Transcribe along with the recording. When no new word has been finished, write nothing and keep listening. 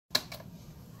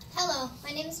Hello, my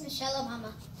name is Michelle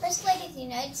Obama, First Lady of the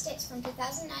United States from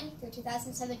 2009 through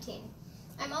 2017.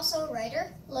 I'm also a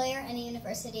writer, lawyer, and a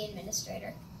university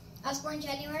administrator. I was born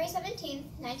January 17,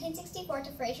 1964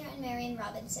 to Fraser and Marion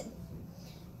Robinson.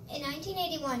 In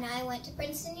 1981, I went to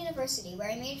Princeton University, where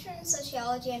I majored in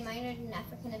sociology and minored in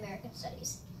African American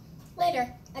studies.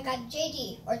 Later, I got a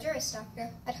JD, or Juris Doctor,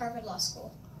 at Harvard Law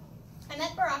School. I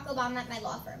met Barack Obama at my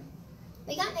law firm.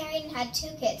 We got married and had 2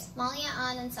 kids, Malia,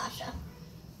 Ann, and Sasha.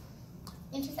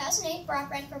 In 2008, Barack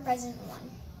ran for president and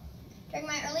won. During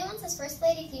my early months as First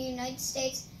Lady of the United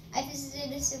States, I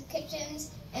visited soup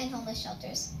kitchens and homeless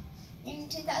shelters. In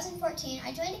 2014,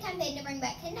 I joined a campaign to bring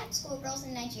back kidnapped schoolgirls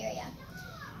in Nigeria.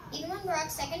 Even when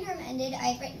Barack's second term ended,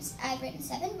 I've written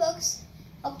 7 books,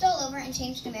 helped all over, and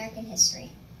changed American history.